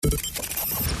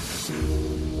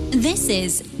This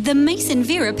is the Mason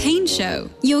Vera Payne Show,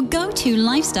 your go-to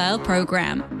lifestyle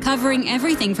program, covering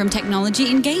everything from technology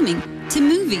and gaming to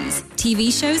movies,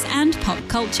 TV shows, and pop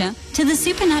culture to the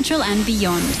supernatural and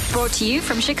beyond. Brought to you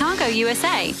from Chicago,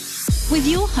 USA, with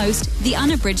your host, the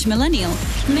unabridged millennial,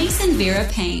 Mason Vera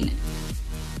Payne.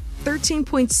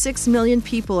 13.6 million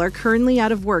people are currently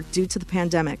out of work due to the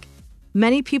pandemic.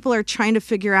 Many people are trying to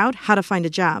figure out how to find a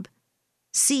job.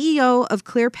 CEO of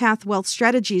ClearPath Wealth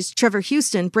Strategies, Trevor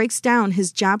Houston, breaks down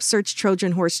his job search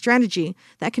Trojan horse strategy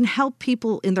that can help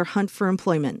people in their hunt for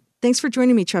employment. Thanks for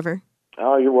joining me, Trevor.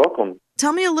 Oh, you're welcome.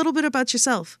 Tell me a little bit about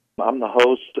yourself. I'm the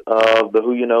host of the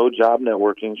Who You Know job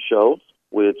networking show,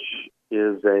 which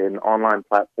is an online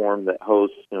platform that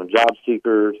hosts, job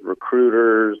seekers,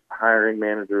 recruiters, hiring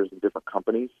managers of different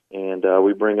companies, and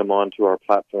we bring them onto our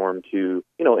platform to,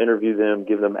 interview them,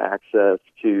 give them access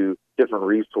to different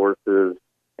resources,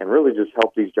 and really just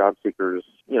help these job seekers,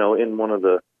 in one of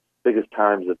the biggest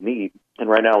times of need. And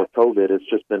right now with COVID, it's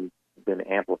just been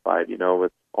amplified,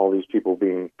 with all these people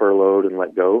being furloughed and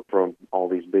let go from all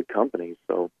these big companies.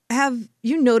 So, have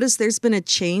you noticed there's been a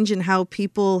change in how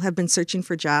people have been searching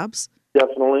for jobs?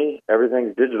 Definitely.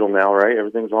 Everything's digital now, right?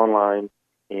 Everything's online.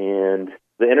 And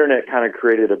the internet kind of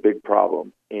created a big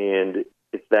problem. And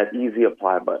it's that easy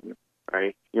apply button,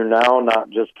 right? You're now not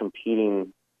just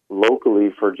competing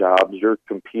locally for jobs, you're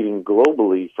competing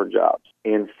globally for jobs.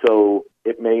 And so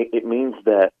it means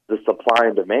that the supply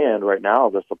and demand right now,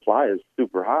 the supply is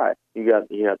super high. You got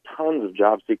tons of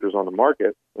job seekers on the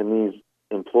market, and these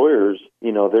employers,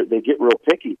 they get real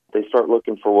picky. They start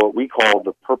looking for what we call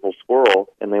the purple squirrel,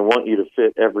 and they want you to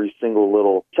fit every single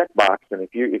little checkbox. And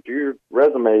if your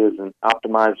resume isn't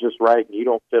optimized just right, and you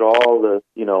don't fit all the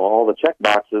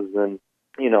checkboxes, then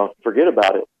forget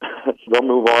about it. They'll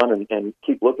move on and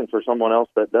keep looking for someone else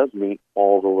that does meet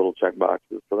all the little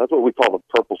checkboxes. So that's what we call the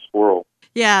purple squirrel.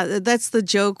 Yeah, that's the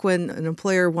joke when an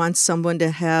employer wants someone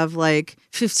to have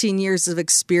 15 years of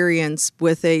experience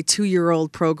with a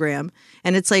 2-year-old program.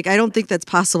 And it's I don't think that's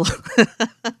possible.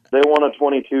 They want a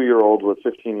 22-year-old with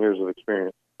 15 years of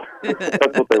experience.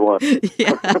 That's what they want.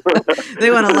 Yeah.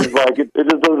 They want to it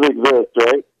just doesn't exist,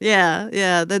 right?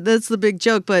 Yeah, that's the big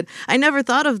joke. But I never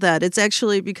thought of that. It's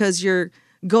actually because you're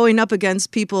going up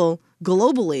against people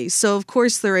globally. So, of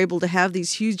course, they're able to have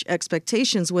these huge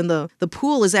expectations when the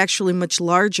pool is actually much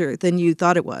larger than you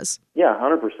thought it was. Yeah,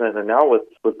 100%. And now with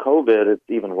COVID, it's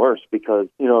even worse because,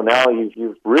 now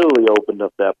you've really opened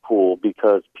up that pool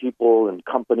because people and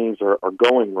companies are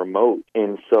going remote.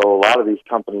 And so a lot of these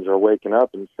companies are waking up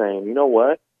and saying, you know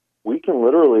what? We can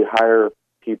literally hire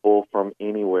people from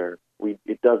anywhere.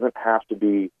 It doesn't have to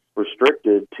be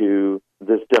restricted to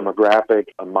this demographic,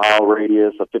 a mile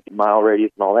radius, a 50-mile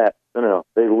radius, and all that. No.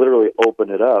 They literally open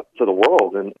it up to the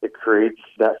world, and it creates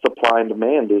that supply and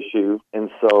demand issue. And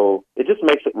so it just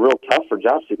makes it real tough for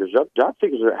job seekers. Job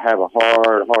seekers have a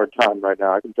hard time right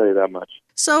now. I can tell you that much.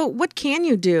 So what can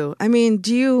you do? I mean,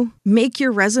 do you make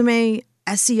your resume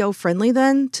SEO friendly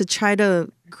then to try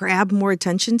to grab more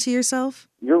attention to yourself?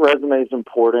 Your resume is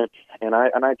important, and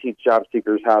I teach job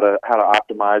seekers how to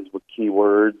optimize with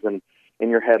keywords and in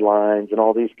your headlines and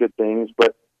all these good things.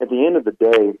 But at the end of the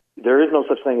day, there is no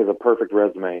such thing as a perfect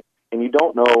resume, and you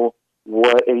don't know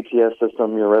what ATS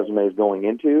system your resume is going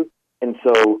into, and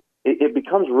so it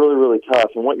becomes really, really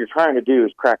tough. And what you're trying to do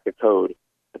is crack the code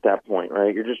at that point,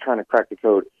 right? You're just trying to crack the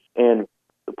code, and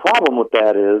the problem with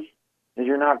that is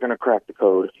you're not going to crack the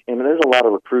code. And there's a lot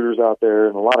of recruiters out there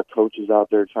and a lot of coaches out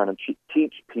there trying to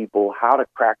teach people how to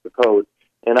crack the code.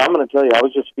 And I'm going to tell you, I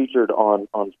was just featured on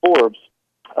Forbes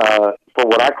for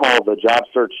what I call the job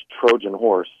search Trojan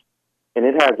horse. And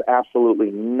it has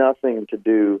absolutely nothing to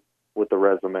do with the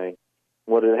resume.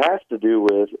 What it has to do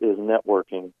with is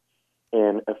networking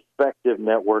and effective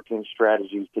networking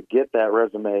strategies to get that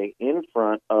resume in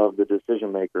front of the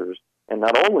decision makers. And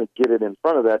not only get it in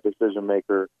front of that decision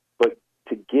maker, but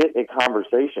to get a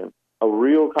conversation, a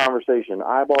real conversation,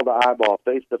 eyeball to eyeball,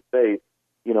 face to face,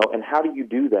 and how do you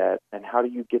do that? And how do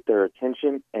you get their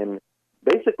attention and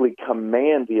basically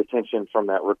command the attention from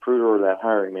that recruiter or that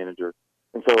hiring manager?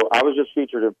 And so I was just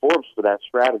featured in Forbes for that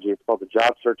strategy. It's called the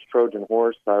Job Search Trojan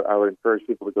Horse. I would encourage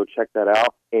people to go check that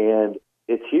out. And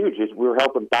it's huge. We're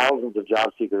helping thousands of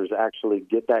job seekers actually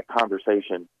get that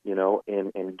conversation,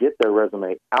 and get their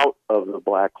resume out of the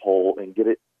black hole and get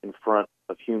it in front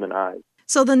of human eyes.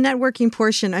 So the networking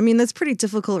portion, that's pretty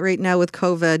difficult right now with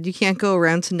COVID. You can't go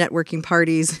around to networking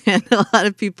parties. And a lot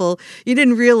of people, you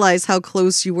didn't realize how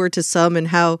close you were to some and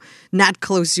how not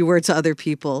close you were to other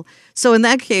people. So in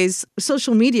that case,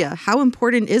 social media, how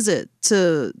important is it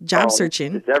to job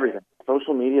searching? It's everything.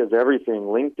 Social media is everything.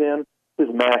 LinkedIn,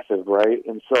 is massive, right?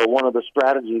 And so one of the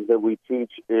strategies that we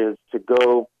teach is to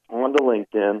go onto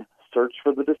LinkedIn, search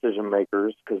for the decision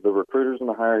makers, because the recruiters and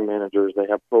the hiring managers, they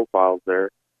have profiles there.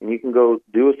 And you can go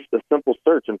do a simple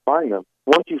search and find them.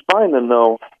 Once you find them,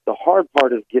 though, the hard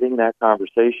part is getting that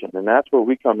conversation. And that's where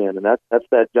we come in. And that's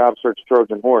that job search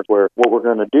Trojan horse, where what we're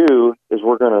going to do is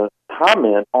we're going to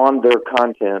comment on their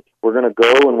content. We're going to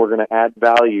go and we're going to add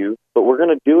value, but we're going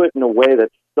to do it in a way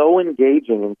that's so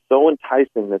engaging and so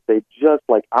enticing that they just,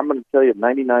 like, I'm going to tell you,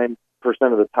 99%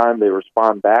 of the time they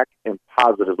respond back and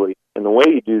positively. And the way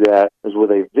you do that is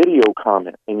with a video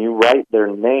comment, and you write their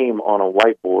name on a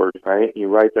whiteboard, right? You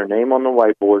write their name on the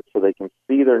whiteboard so they can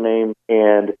see their name,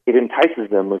 and it entices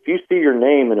them. If you see your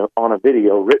name on a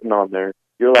video written on there,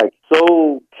 you're like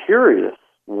so curious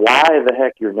why the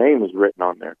heck your name is written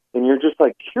on there. And you're just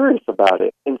like curious about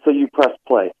it. And so you press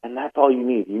play, and that's all you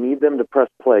need. You need them to press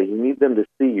play. You need them to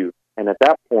see you. And at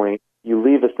that point, you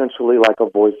leave essentially like a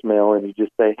voicemail, and you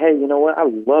just say, hey, you know what? I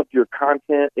loved your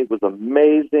content. It was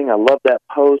amazing. I loved that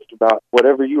post about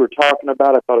whatever you were talking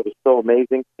about. I thought it was so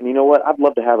amazing. And you know what? I'd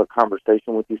love to have a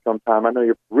conversation with you sometime. I know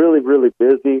you're really, really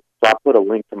busy, so I put a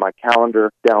link to my calendar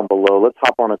down below. Let's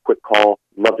hop on a quick call.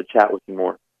 Love to chat with you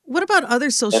more. What about other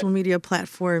social media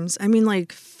platforms? I mean,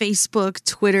 like Facebook,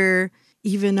 Twitter,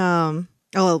 even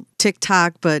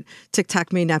TikTok, but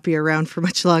TikTok may not be around for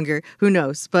much longer. Who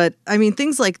knows? But I mean,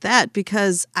 things like that,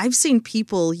 because I've seen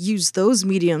people use those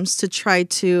mediums to try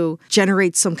to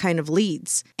generate some kind of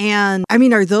leads. And I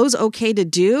mean, are those okay to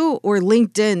do? Or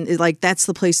LinkedIn is like, that's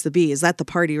the place to be? Is that the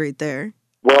party right there?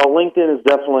 Well, LinkedIn is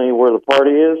definitely where the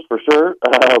party is, for sure.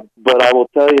 But I will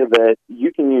tell you that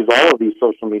you can use all of these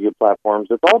social media platforms.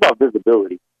 It's all about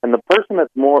visibility. And the person that's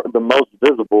the most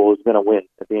visible is going to win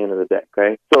at the end of the day,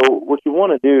 okay? So what you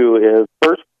want to do is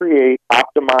first create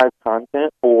optimized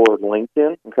content for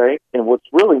LinkedIn, okay? And what's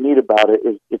really neat about it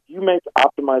is if you make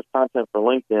optimized content for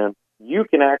LinkedIn, you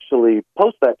can actually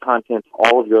post that content to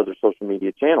all of your other social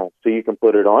media channels. So you can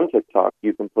put it on TikTok,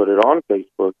 you can put it on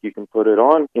Facebook, you can put it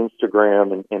on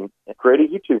Instagram, and create a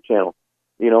YouTube channel.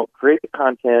 You know, create the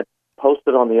content, post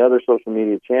it on the other social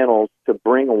media channels to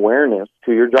bring awareness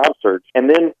to your job search. And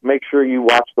then make sure you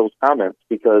watch those comments,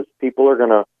 because people are going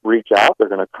to reach out, they're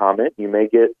going to comment. You may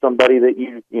get somebody that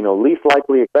you least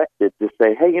likely expected to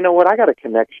say, hey, you know what, I got a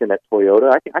connection at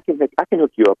Toyota. I can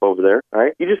hook you up over there,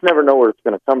 right? You just never know where it's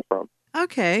going to come from.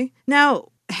 Okay. Now,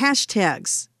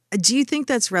 hashtags. Do you think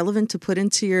that's relevant to put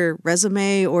into your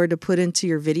resume or to put into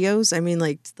your videos? I mean,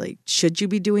 like should you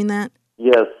be doing that?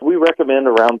 Yes, we recommend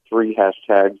around 3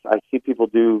 hashtags. I see people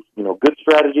do, good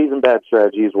strategies and bad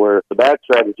strategies, where the bad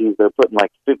strategies, they're putting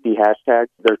like 50 hashtags.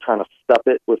 They're trying to stuff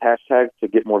it with hashtags to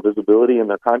get more visibility in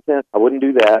their content. I wouldn't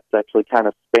do that. It's actually kind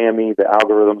of spammy. The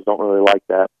algorithms don't really like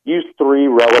that. Use 3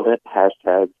 relevant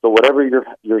hashtags. So whatever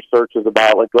your search is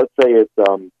about, like let's say it's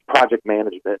project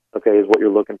management, okay, is what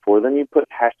you're looking for. Then you put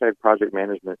hashtag project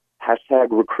management, hashtag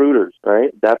recruiters, right?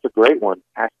 That's a great one.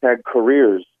 Hashtag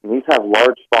careers. And these have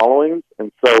large followings.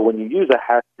 And so when you use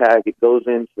a hashtag, it goes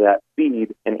into that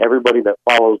feed, and everybody that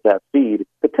follows that feed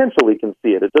potentially can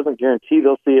see it. It doesn't guarantee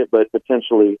they'll see it, but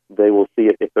potentially they will see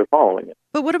it if they're following it.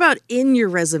 But what about in your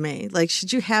resume? Like,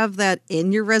 should you have that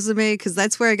in your resume? Because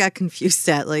that's where I got confused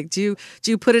at. Like, do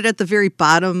you put it at the very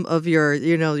bottom of your,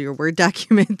 your Word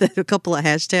document, that a couple of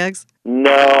hashtags?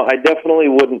 No, I definitely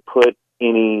wouldn't put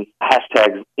any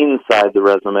hashtags inside the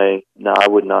resume. No, I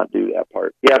would not do that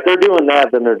part. Yeah, if they're doing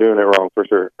that, then they're doing it wrong for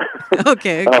sure.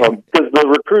 Okay. Because the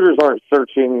recruiters aren't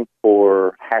searching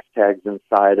for hashtags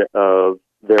inside of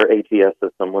their ATS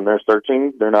system. When they're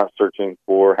searching, they're not searching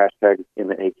for hashtags in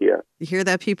the ATS. You hear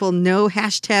that, people? No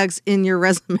hashtags in your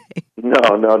resume. No,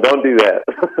 don't do that.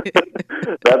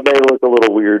 That may look a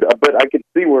little weird, but I could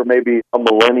see where maybe a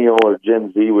millennial or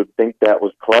Gen Z would think that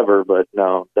was clever, but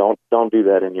no, don't do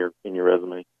that in your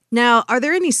resume. Now, are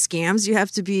there any scams you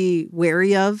have to be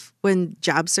wary of when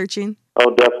job searching?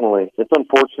 Oh, definitely. It's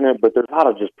unfortunate, but there's a lot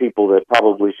of just people that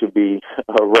probably should be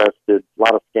arrested. A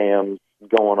lot of scams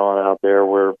going on out there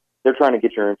where they're trying to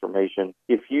get your information.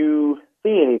 If you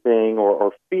see anything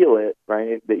or feel it,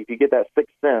 right, that if you get that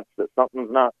sixth sense that something's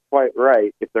not quite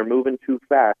right, if they're moving too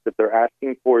fast, if they're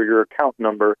asking for your account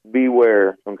number,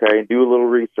 beware, okay? Do a little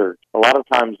research. A lot of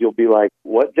times you'll be like,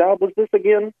 what job was this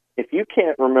again? If you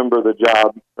can't remember the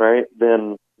job, right,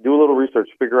 then do a little research,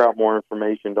 figure out more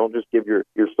information. Don't just give your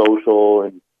social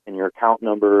and your account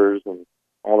numbers and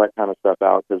all that kind of stuff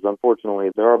out, because unfortunately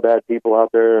there are bad people out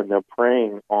there, and they're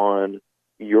preying on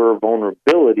your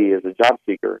vulnerability as a job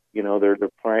seeker.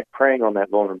 They're preying on that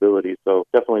vulnerability. So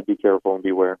definitely be careful and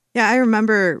beware. Yeah, I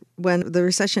remember when the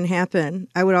recession happened,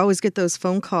 I would always get those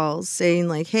phone calls saying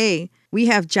like, hey, we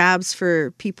have jobs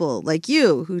for people like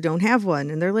you who don't have one.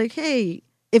 And they're like, hey,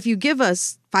 if you give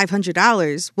us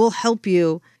 $500, we'll help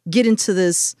you get into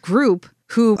this group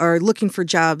who are looking for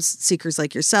jobs seekers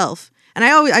like yourself. And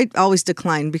I always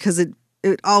decline because it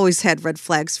always had red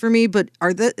flags for me. But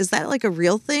is that like a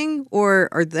real thing, or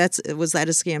was that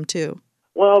a scam too?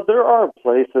 Well, there are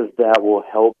places that will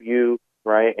help you,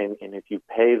 right? And if you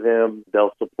pay them,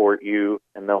 they'll support you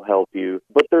and they'll help you.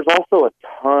 But there's also a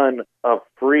ton of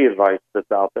free advice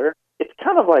that's out there. It's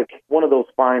kind of like one of those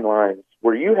fine lines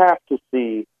where you have to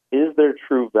see, is there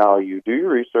true value? Do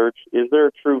your research. Is there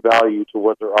a true value to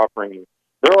what they're offering you?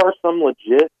 There are some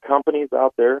legit companies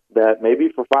out there that maybe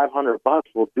for $500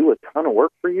 will do a ton of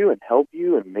work for you and help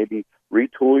you and maybe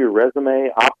retool your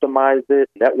resume, optimize it,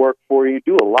 network for you,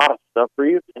 do a lot of stuff for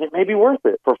you, and it may be worth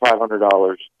it for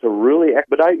 $500 to really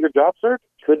expedite your job search.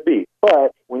 Could be.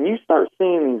 But when you start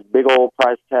seeing these big old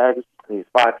price tags, these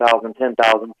 $5,000,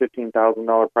 $10,000,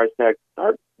 $15,000 price tags,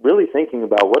 start really thinking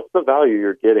about what's the value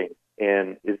you're getting.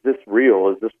 And is this real?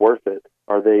 Is this worth it?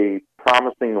 Are they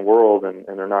promising the world and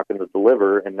they're not going to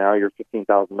deliver, and now you're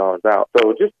 $15,000 out?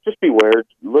 So just beware.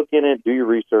 Look in it. Do your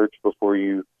research before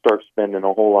you start spending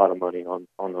a whole lot of money on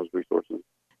those resources.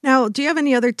 Now, do you have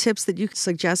any other tips that you could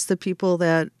suggest to people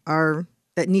that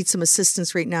need some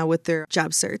assistance right now with their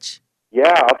job search?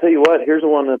 Yeah, I'll tell you what. Here's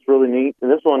one that's really neat.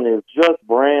 And this one is just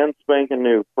brand spanking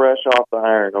new, fresh off the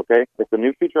iron, okay? It's a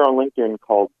new feature on LinkedIn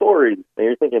called Stories. And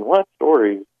you're thinking, what?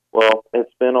 Stories? Well,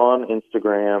 it's been on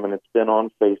Instagram, and it's been on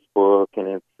Facebook, and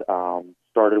it's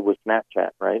started with Snapchat,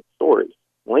 right? Stories.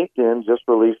 LinkedIn just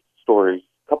released Stories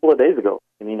a couple of days ago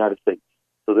in the United States.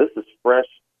 So this is fresh,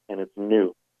 and it's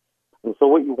new. And so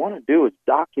what you want to do is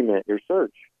document your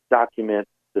search. Document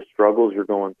the struggles you're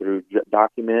going through.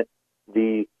 Document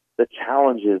the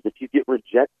challenges. If you get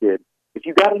rejected, if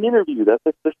you got an interview, that's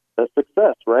a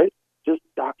success, right? Just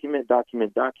document.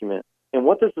 And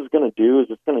what this is going to do is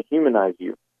it's going to humanize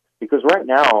you. Because right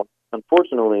now,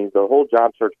 unfortunately, the whole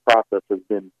job search process has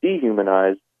been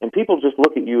dehumanized, and people just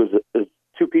look at you as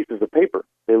two pieces of paper.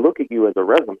 They look at you as a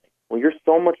resume. Well, you're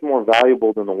so much more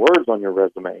valuable than the words on your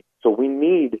resume. So we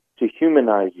need to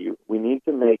humanize you. We need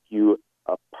to make you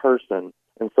a person.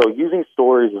 And so using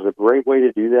stories is a great way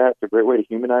to do that. It's a great way to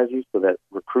humanize you so that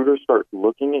recruiters start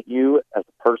looking at you as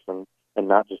a person and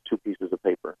not just two pieces of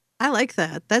paper. I like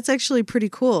that. That's actually pretty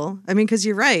cool. I mean, because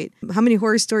you're right. How many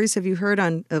horror stories have you heard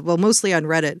on, mostly on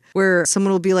Reddit, where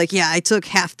someone will be like, yeah, I took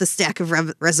half the stack of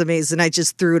resumes and I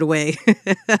just threw it away.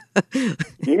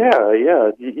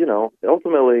 Yeah. You know,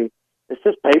 ultimately, it's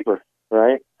just paper,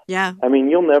 right? Yeah. I mean,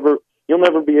 you'll never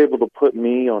be able to put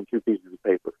me on two pieces of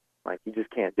paper. Like, you just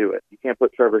can't do it. You can't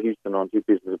put Trevor Houston on two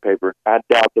pieces of paper. I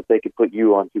doubt that they could put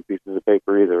you on two pieces of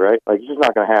paper either, right? Like, it's just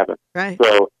not going to happen. Right.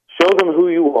 So show them who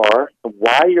you are,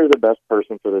 why you're the best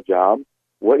person for the job,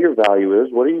 what your value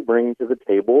is, what are you bringing to the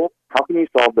table, how can you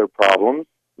solve their problems,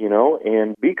 you know,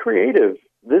 and be creative.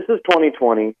 This is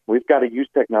 2020. We've got to use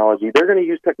technology. They're going to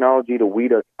use technology to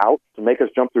weed us out, to make us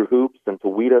jump through hoops and to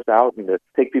weed us out and to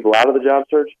take people out of the job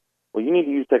search. Well, you need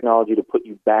to use technology to put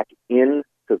you back into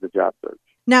the job search.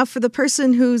 Now, for the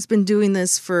person who's been doing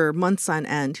this for months on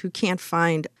end, who can't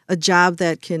find a job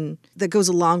that goes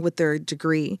along with their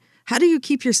degree, how do you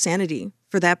keep your sanity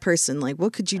for that person? Like,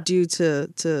 what could you do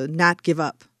to not give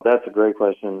up? That's a great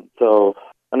question. So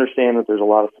understand that there's a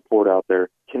lot of support out there.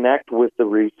 Connect with the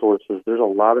resources. There's a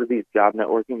lot of these job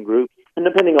networking groups. And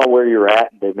depending on where you're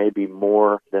at, they may be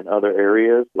more than other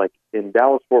areas. Like in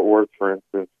Dallas-Fort Worth, for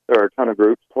instance, there are a ton of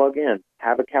groups. Plug in,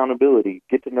 have accountability,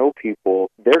 get to know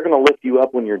people. They're going to lift you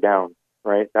up when you're down,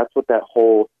 right? That's what that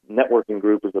whole networking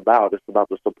group is about. It's about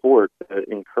the support to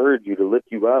encourage you, to lift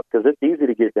you up, because it's easy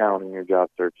to get down in your job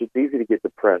search. It's easy to get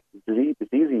depressed. It's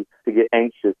easy to get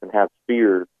anxious and have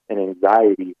fear and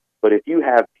anxiety. But if you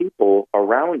have people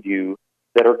around you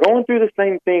that are going through the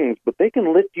same things, but they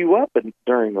can lift you up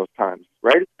during those times,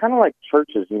 right? It's kind of like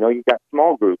churches, you know, you've got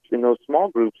small groups. In those small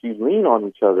groups, you lean on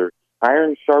each other.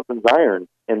 Iron sharpens iron,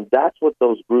 and that's what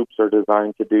those groups are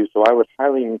designed to do. So I would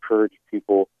highly encourage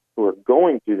people who are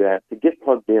going through that to get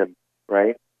plugged in,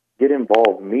 right? Get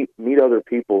involved, meet other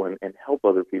people, and help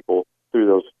other people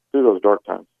through those dark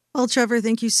times. Well, Trevor,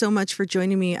 thank you so much for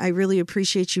joining me. I really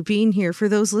appreciate you being here. For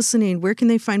those listening, where can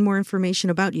they find more information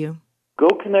about you? Go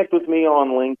connect with me on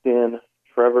LinkedIn,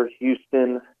 Trevor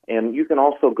Houston, and you can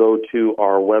also go to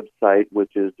our website,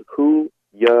 which is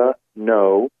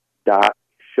whoyouknow.show,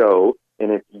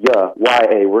 and it's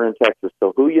Y-A. We're in Texas,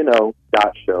 so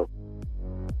whoyouknow.show.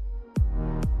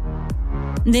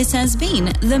 This has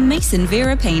been the Mason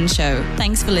Vera Payne Show.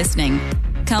 Thanks for listening.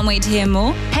 Can't wait to hear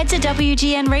more? Head to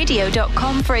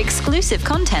WGNradio.com for exclusive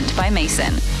content by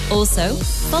Mason. Also,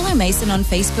 follow Mason on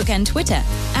Facebook and Twitter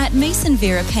at Mason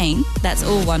Vera Payne, that's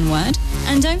all one word,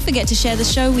 and don't forget to share the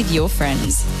show with your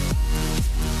friends.